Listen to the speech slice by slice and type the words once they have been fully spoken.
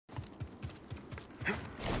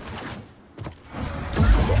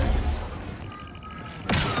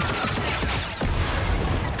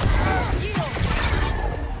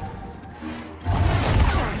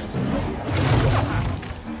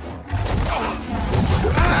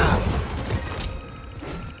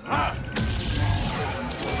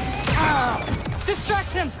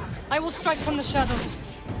I will strike from the shadows.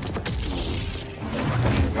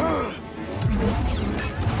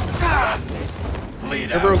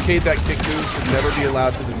 Whoever okayed that kick move should never be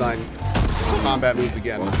allowed to design combat moves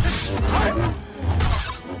again.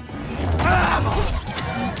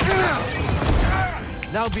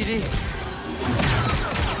 Now, BD.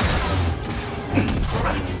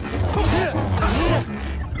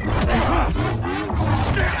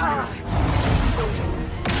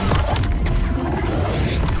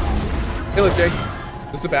 Hey, look, Jay.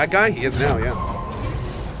 This is a bad guy? He is now, yeah.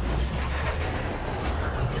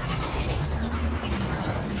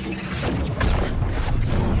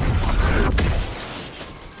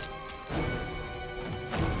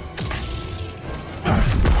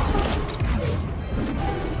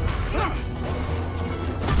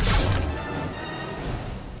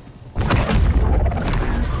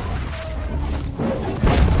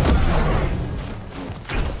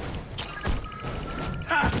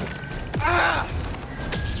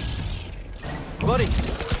 Buddy.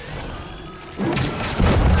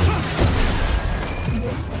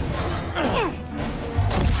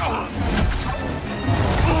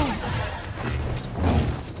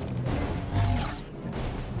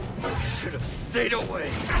 Should have stayed away.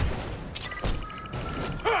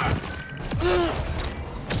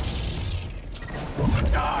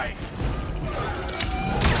 Die.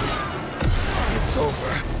 It's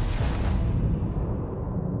over.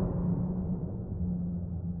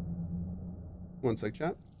 One sec,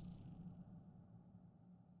 chat.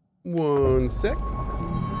 One sec.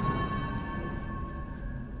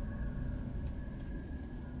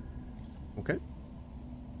 Okay.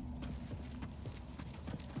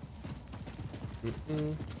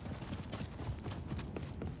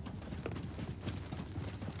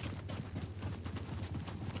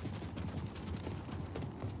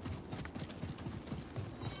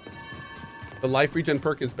 The life regen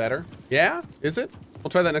perk is better. Yeah? Is it? We'll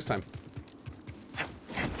try that next time.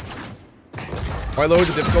 I lowered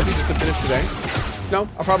the difficulty just to finish today. No,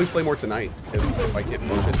 I'll probably play more tonight if I can't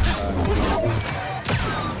push it.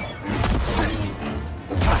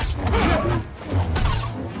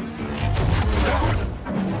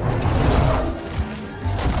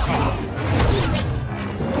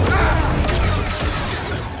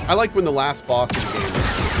 I like when the last boss of the game is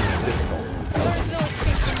difficult. There is no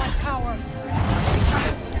escape from my power.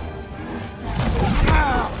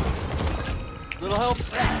 Little help.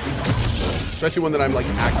 Especially one that I'm like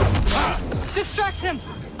active. Distract him.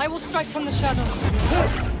 I will strike from the shadows.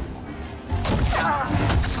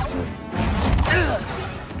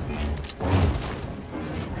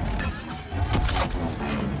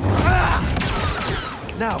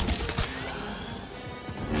 Now.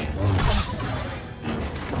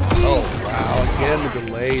 Oh wow! Again the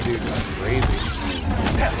delay, dude. That's crazy.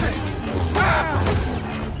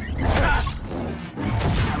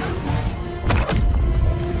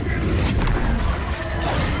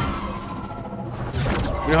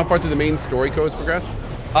 You know how far through the main story Cohh has progressed?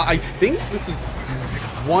 I think this is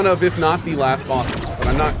one of, if not the last bosses, but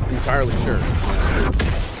I'm not entirely sure.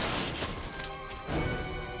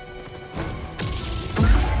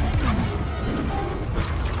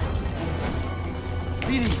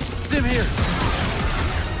 BD, stim here.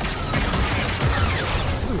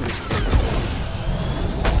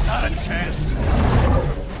 Not a chance.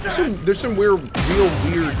 There's some real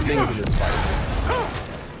weird things in this fight.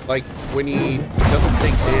 Like when he doesn't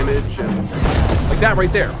take damage and like that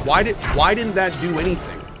right there. Why didn't that do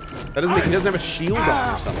anything? That doesn't make, he doesn't have a shield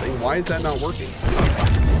on or something. Why is that not working?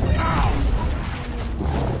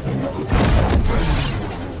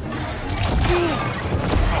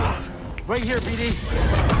 Right here, BD.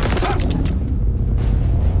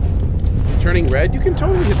 He's turning red. You can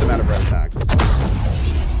totally hit them out of red attacks.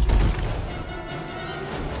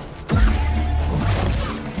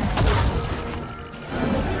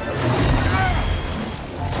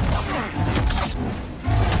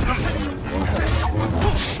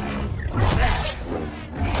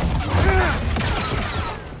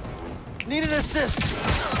 Need an assist.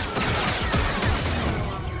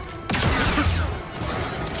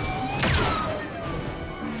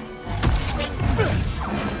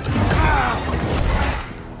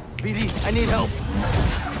 BD, I need help.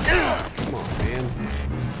 Come on, man.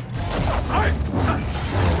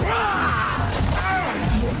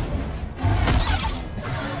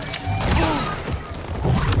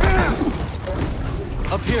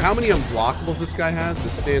 Up here. How many unblockables this guy has?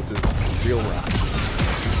 This stance is real rough.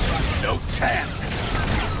 No chance.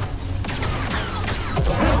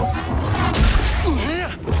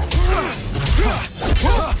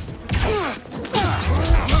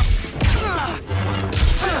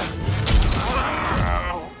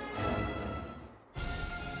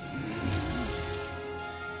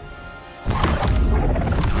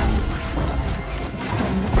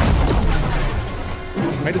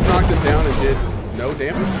 I just knocked him down and did no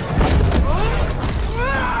damage.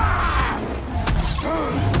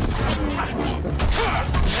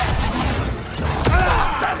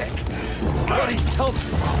 Buddy, help!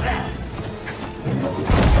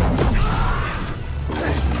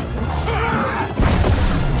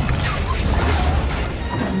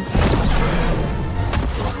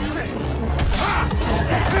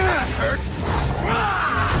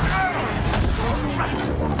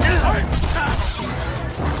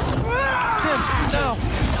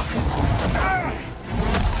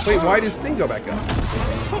 Wait, why does this thing go back up?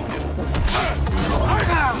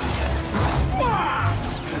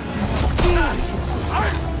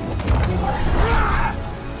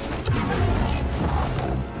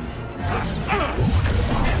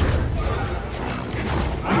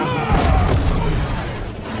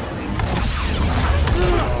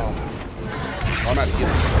 I'm out of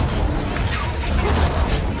here.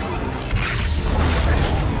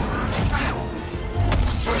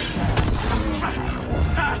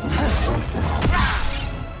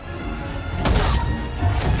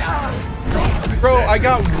 Bro, I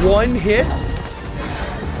got one hit.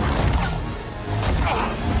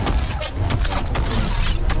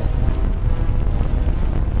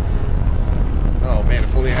 Oh man,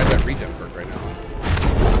 if only I had that regen perk right now.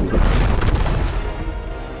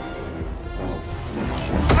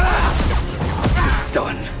 It's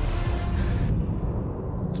done.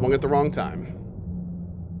 Swung at the wrong time.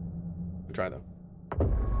 I'll try though.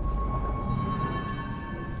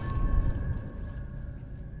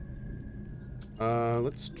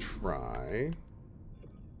 Let's try.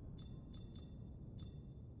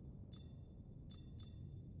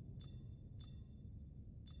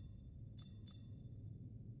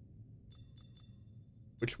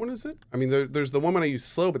 Which one is it? I mean, there's the one when I use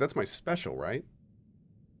slow, but that's my special, right?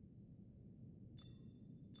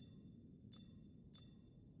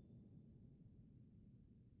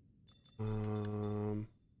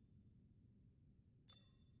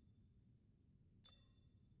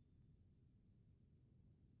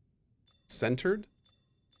 Centered?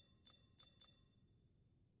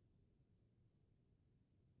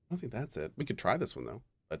 I don't think that's it. We could try this one though,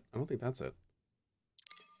 but I don't think that's it.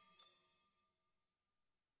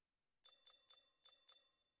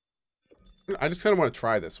 I just kind of want to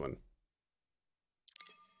try this one.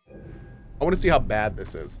 I want to see how bad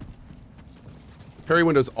this is. The parry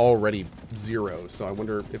window's already 0, so I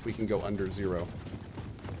wonder if we can go under 0.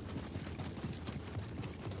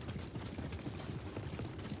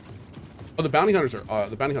 Oh, the bounty hunters are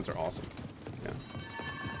the bounty hunts are awesome. Yeah.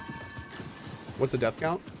 What's the death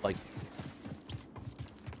count? Like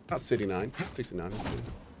about 69. 69. You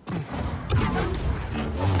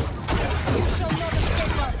shall not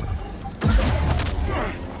escape us.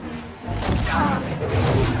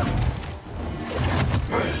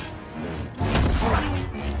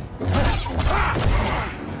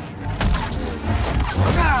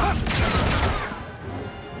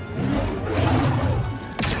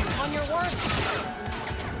 On your work.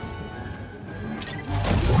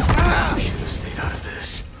 I should have stayed out of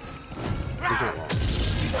this. It's not long.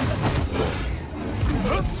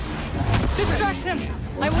 Distract him.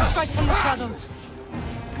 I will strike from the shadows.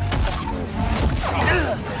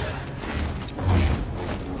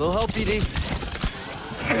 Little help, BD.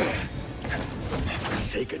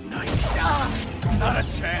 Say goodnight. Not a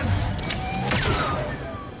chance.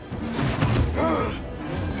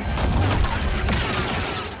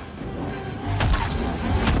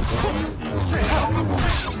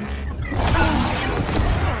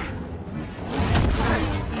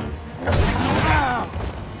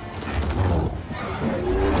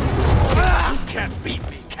 You can't beat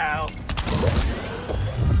me, Cal.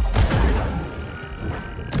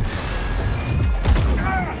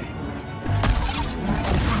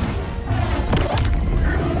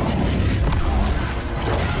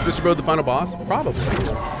 Is Mr. Bode the final boss? Probably.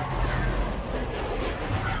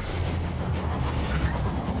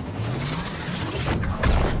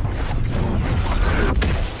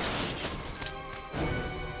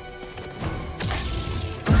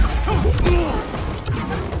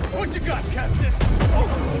 What you got, Castus?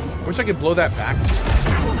 Wish I could blow that back.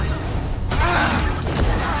 I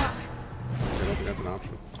don't think that's an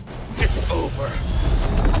option. It's over.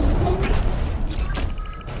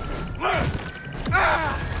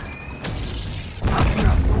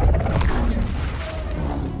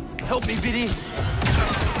 Help me, BD.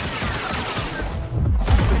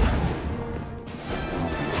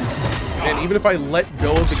 And even if I let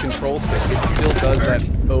go of the control stick, it still does that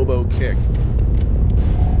oboe kick.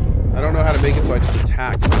 I don't know how to make it so I just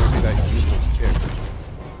attack and do that useless kick.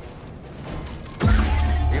 I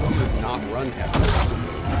guess we'll just just not run ever.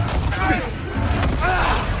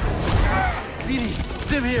 BD,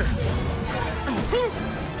 stim here.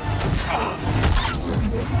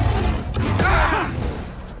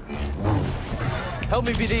 Help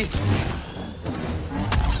me, BD.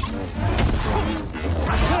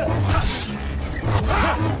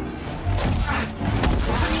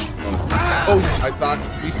 Oh, I thought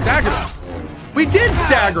we staggered him. We did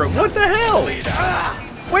stagger him. What the hell?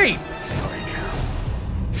 Wait.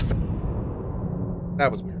 That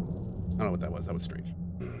was weird. I don't know what that was. That was strange.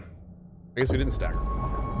 I guess we didn't stagger him.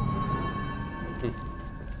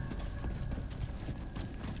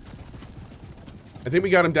 I think we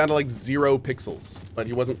got him down to like 0 pixels, but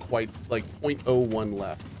he wasn't quite like 0.01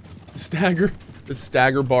 left. Stagger. The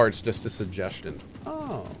stagger bar, it's just a suggestion.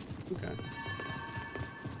 Oh, okay.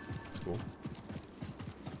 That's cool.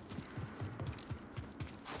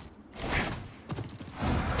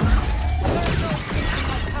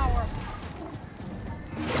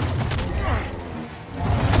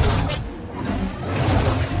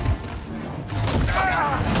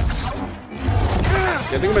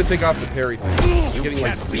 Yeah, I think I'm gonna take off the parry thing. I'm getting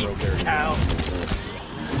like 0 parry.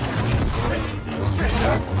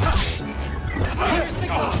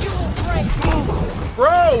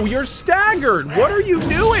 Bro, you're staggered. What are you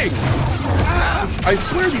doing? I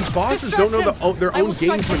swear these bosses don't know their own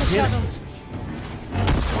game's mechanics.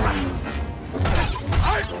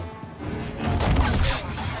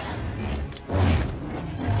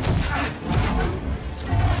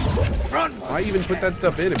 Why even put that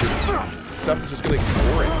stuff in if your stuff is just gonna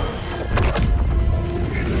ignore it?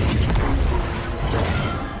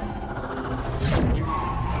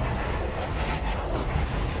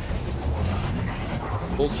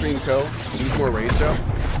 Full screen Cohh. Needs more rage though.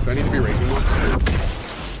 Do I need to be raging more?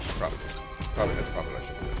 Probably. That's probably what I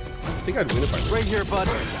should do. I think I'd win if I did. Right here, bud.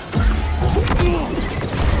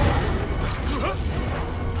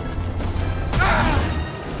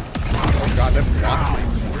 Oh god, that blocked my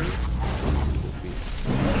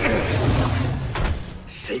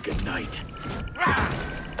Say goodnight. I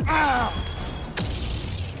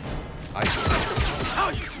should.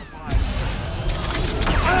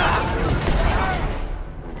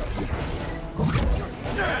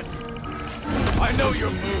 I know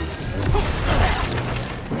your moves.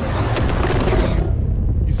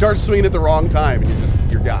 You start swinging at the wrong time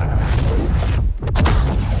and you're gone.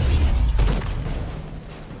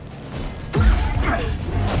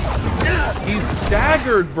 He's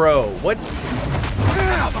staggered, bro. What?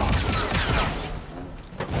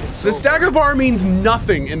 The stagger bar means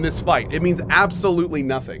nothing in this fight. It means absolutely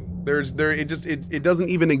nothing. It doesn't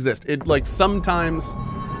even exist. It like sometimes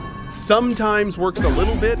works a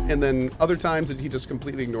little bit, and then other times he just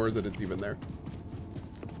completely ignores that it's even there.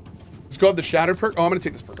 Let's go up the shattered perk. Oh, I'm gonna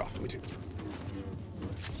take this perk off. Let me take this perk.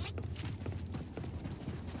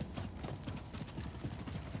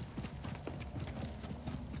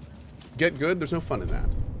 Get good? There's no fun in that.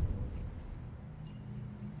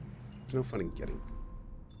 There's no fun in getting good.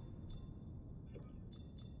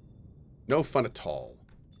 No fun at all.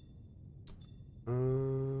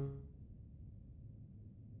 Oh,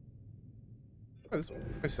 this one.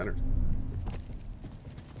 I centered.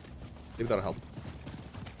 Maybe that'll help.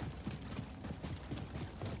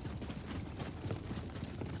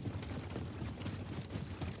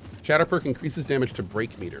 Shatter perk increases damage to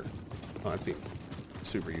break meter. Oh, that seems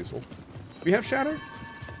super useful. Do we have shatter?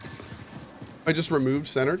 I just removed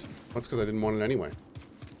centered. That's because I didn't want it anyway.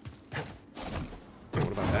 What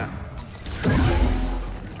about that?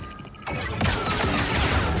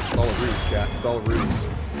 It's all a ruse, cat. It's all a ruse.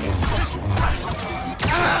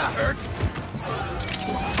 Hurt.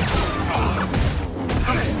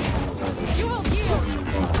 You will heal.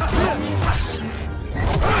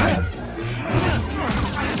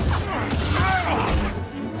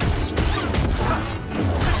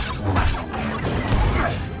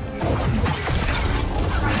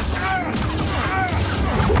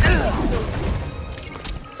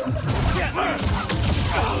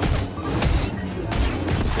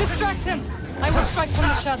 Distract him. I will strike from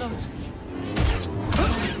the shadows.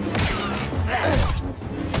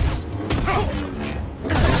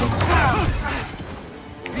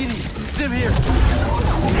 BD, stim here.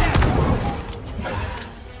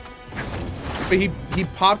 But he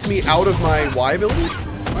popped me out of my Y ability?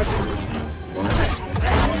 That's weird.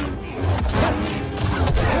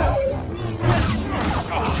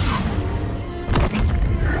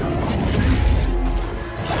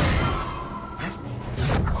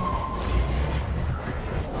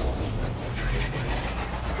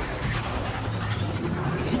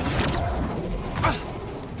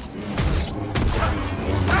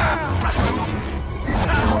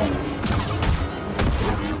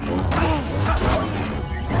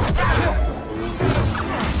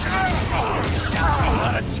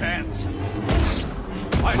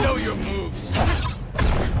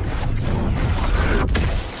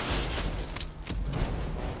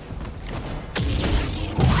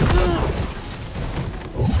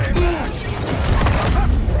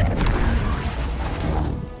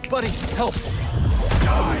 Help!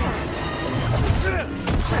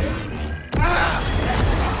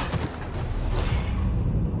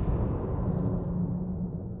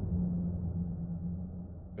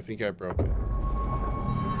 I think I broke it.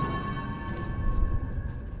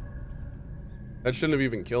 That shouldn't have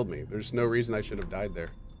even killed me. There's no reason I should have died there.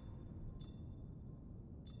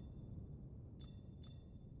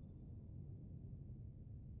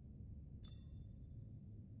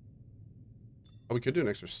 Oh, we could do an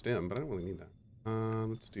extra stem, but I don't really need that.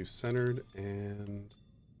 Let's do centered and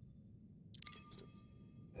distance.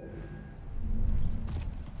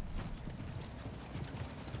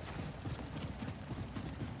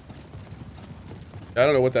 I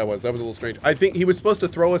don't know what that was. That was a little strange. I think he was supposed to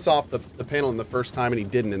throw us off the panel in the first time, and he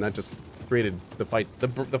didn't, and that just created the fight. The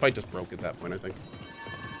fight just broke at that point, I think.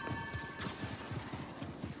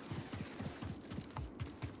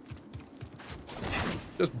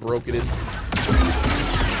 Just broke it in.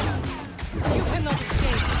 You cannot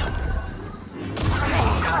escape.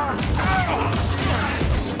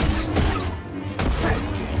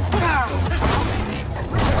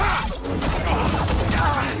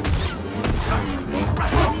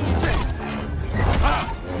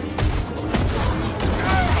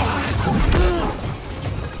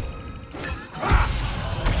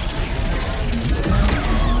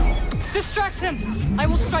 Distract him! I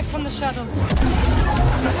will strike from the shadows.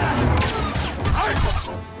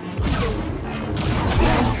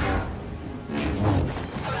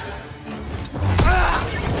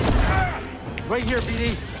 Right here,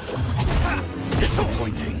 BD.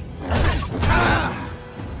 Disappointing.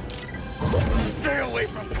 Stay away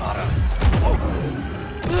from Cohh.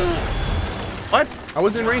 What? I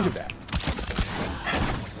wasn't in range of that.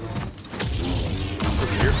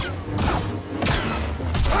 Over here.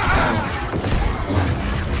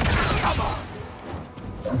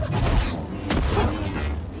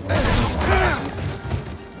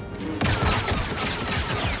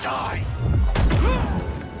 Die.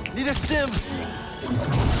 Need a stim.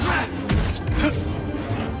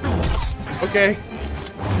 Okay.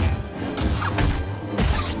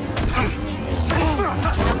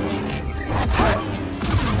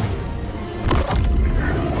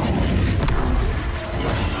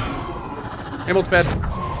 Emerald's bed.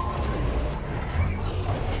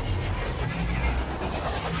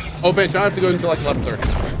 Oh, bitch, I don't have to go until like 11:30.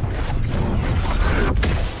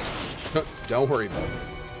 Don't worry about it.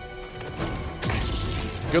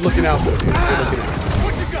 Good looking out, dude. Good looking out.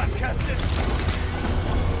 What you got, Kestis?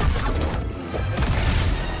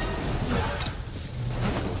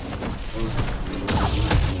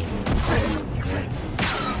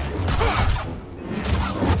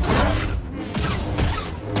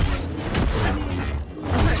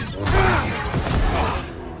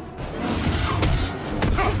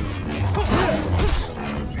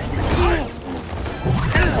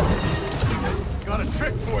 Got a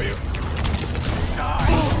trick for you.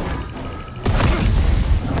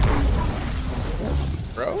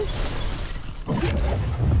 Bro?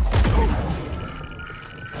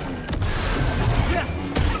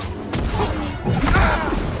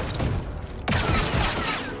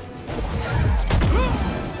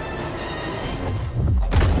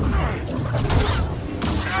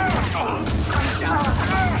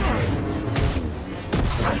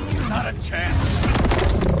 Not a chance.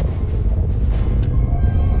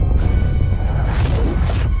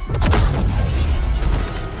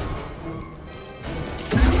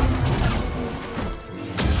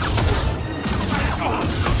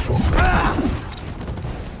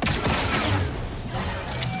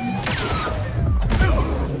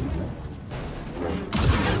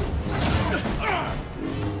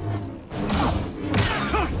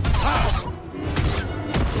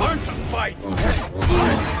 Learn to fight.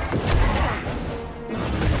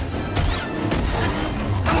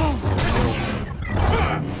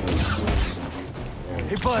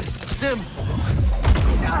 Hey, bud, stim.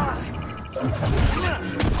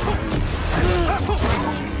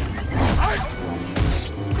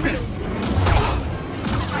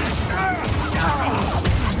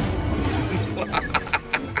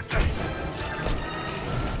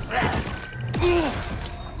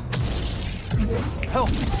 Help,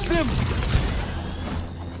 stim.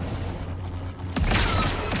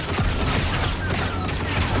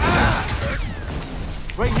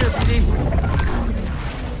 Right here, BD.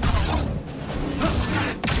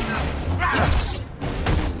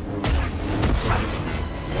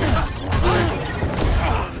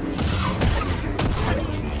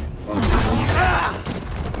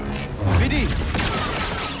 BD.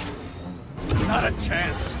 Not a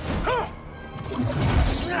chance.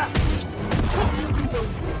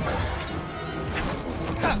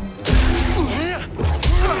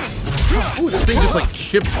 Ooh, this thing just like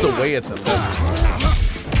chips away at them.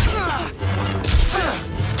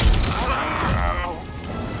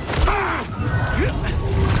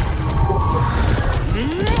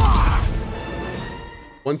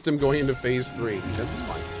 One stem going into phase 3. This is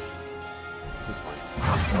fine. This is fine.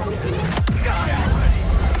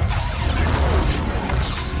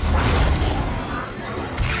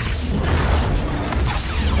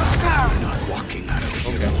 Not walking out of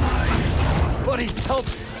here alive. Buddy, help!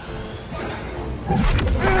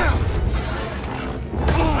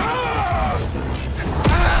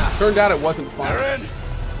 Turned out it wasn't fine.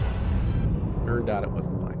 Turned out it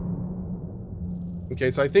wasn't fine.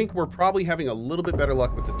 Okay, so I think we're probably having a little bit better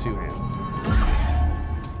luck with the two-hand.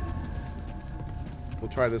 We'll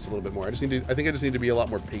try this a little bit more. I think I just need to be a lot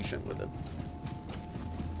more patient with it.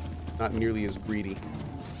 Not nearly as greedy.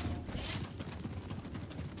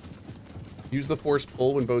 Use the force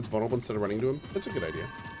pull when Bode's vulnerable instead of running to him. That's a good idea.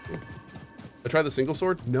 Yeah. I try the single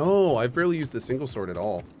sword? No, I've barely used the single sword at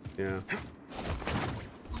all. Yeah.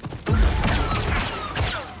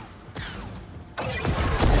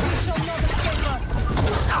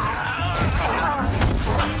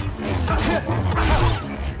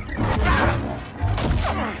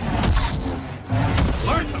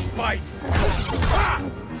 Learn to fight.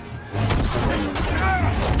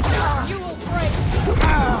 You will break.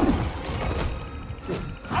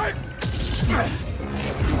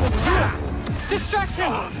 Distract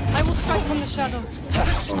him! I will strike from the shadows.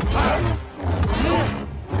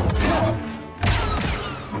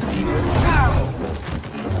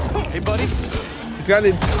 Hey, buddy. He's got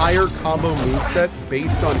an entire combo moveset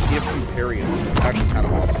based on if you parry him, which is actually kind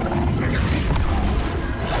of awesome.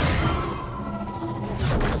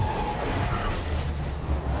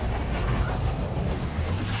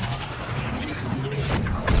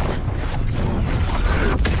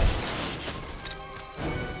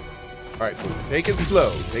 All right, take it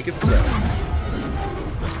slow. Take it slow.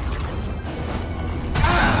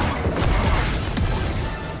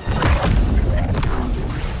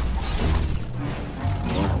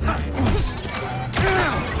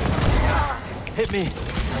 Hit me.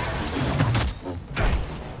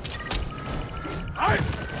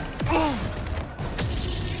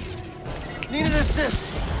 Need an assist.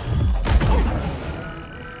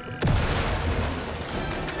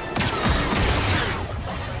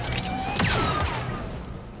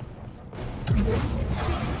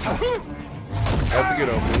 That's a good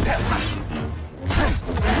opening.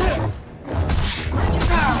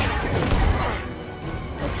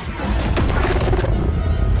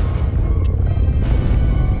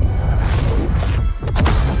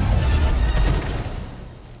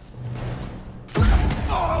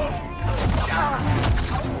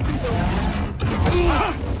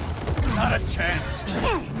 Not a chance.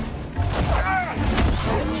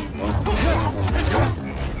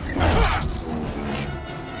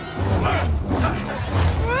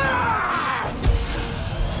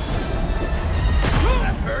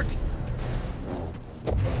 That hurt.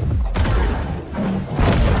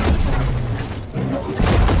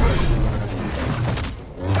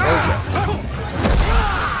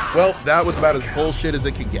 Well, that was about as bullshit as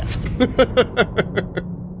it could get.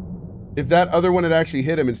 If that other one had actually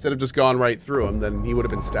hit him instead of just gone right through him, then he would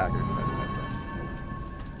have been staggered. That sucks.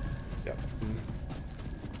 Yep.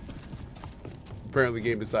 Apparently the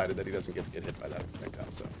game decided that he doesn't get hit by that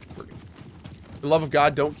projectile, so we're good. For the love of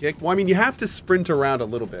God, don't kick. Well, I mean, you have to sprint around a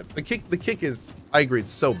little bit. The kick is, I agree,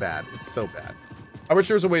 it's so bad. It's so bad. I wish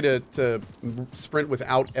there was a way to sprint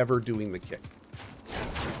without ever doing the kick.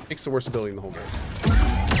 Kick's the worst ability in the whole game.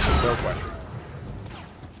 No question.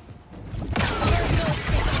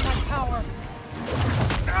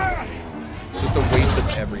 It's just a waste of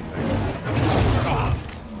everything.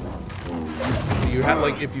 You have,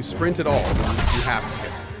 like, if you sprint at all, you have to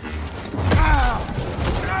hit.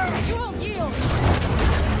 You will yield.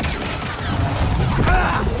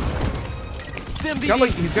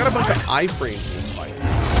 He's got a bunch of iframes in this fight.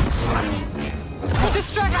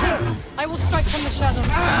 Distract him! I will strike from the shadows.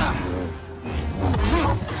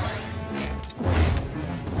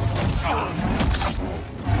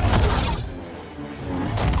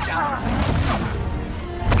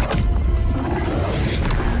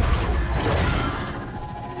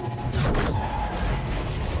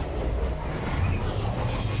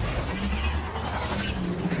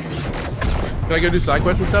 Can I go do side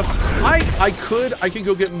quests and stuff? I could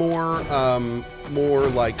go get more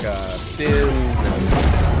like stims and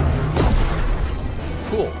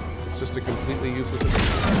cool. It's just a completely useless event.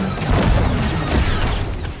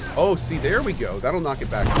 Oh, see, there we go. That'll knock it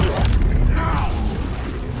back.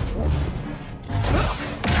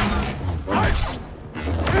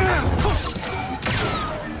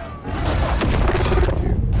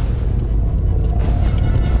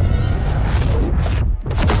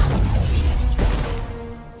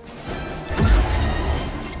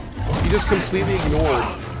 completely ignored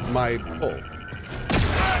my pull.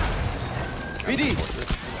 BD.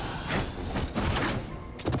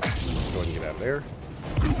 Go ahead and get out of there.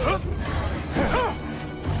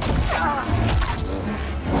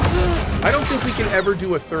 I don't think we can ever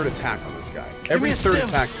do a third attack on this guy. Every third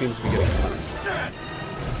attack seems to be getting punished.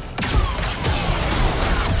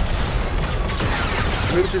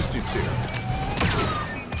 Maybe just do 2.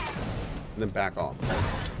 And then back off.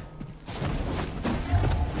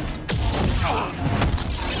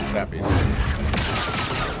 That piece.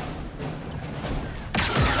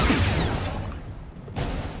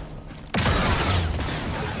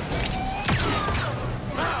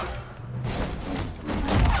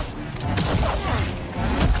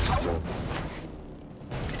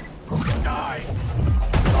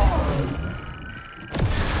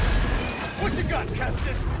 What you got,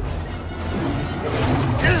 Castus?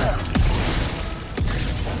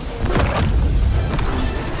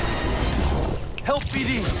 Help,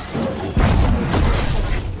 BD.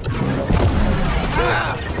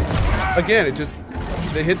 Again,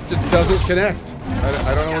 the hit just doesn't connect.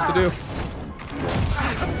 I don't know what to do.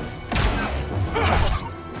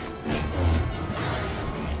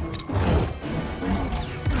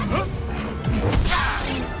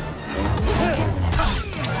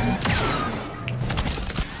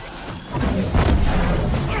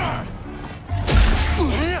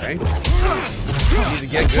 Okay. I need to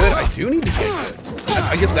get good. I do need to get good.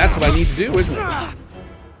 I guess that's what I need to do, isn't it? I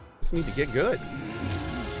just need to get good.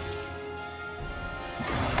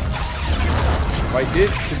 If I did,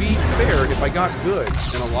 to be fair, if I got good,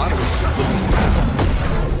 then a lot of it just wouldn't happen.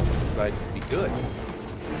 Because I'd be good.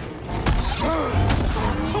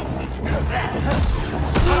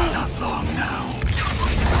 Not long now.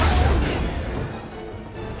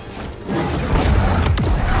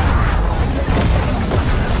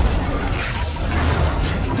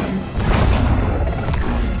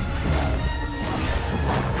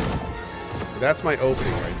 That's my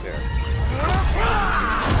opening right there.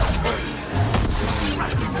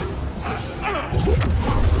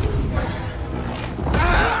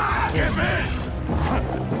 Give in!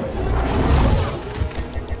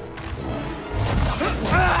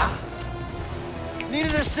 Need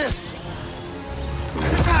an assist.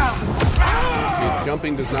 Okay,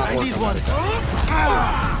 jumping does not I work need on one. that.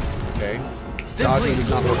 Okay. Stim, Dodging please. does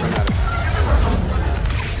not work on that.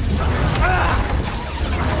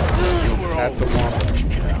 That's a womp.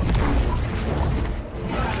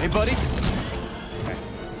 Hey, buddy. Okay.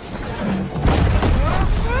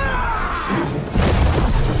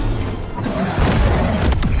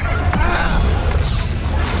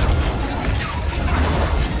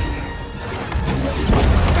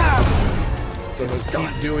 So he'll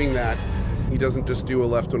keep doing that. He doesn't just do a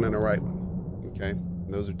left one and a right one. Okay?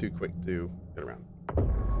 And those are too quick to get around.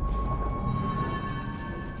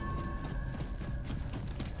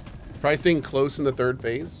 Try staying close in the third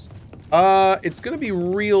phase. It's gonna be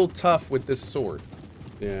real tough with this sword.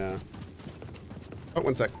 Yeah. Oh,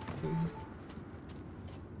 1 sec.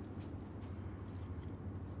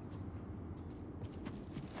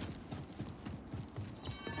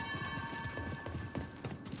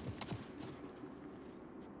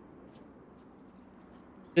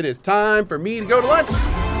 It is time for me to go to lunch.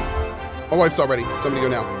 My wife's all ready. So I'm gonna go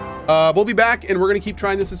now. We'll be back and we're gonna keep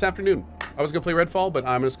trying this afternoon. I was gonna play Redfall, but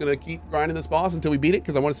I'm just gonna keep grinding this boss until we beat it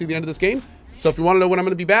because I want to see the end of this game. So if you want to know when I'm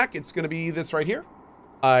gonna be back, it's gonna be this right here.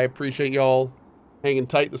 I appreciate y'all hanging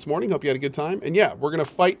tight this morning. Hope you had a good time. And yeah, we're gonna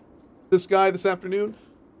fight this guy this afternoon.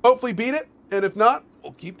 Hopefully beat it. And if not,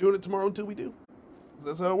 we'll keep doing it tomorrow until we do.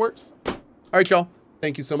 That's how it works. All right, y'all.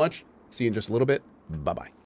 Thank you so much. See you in just a little bit. Bye-bye.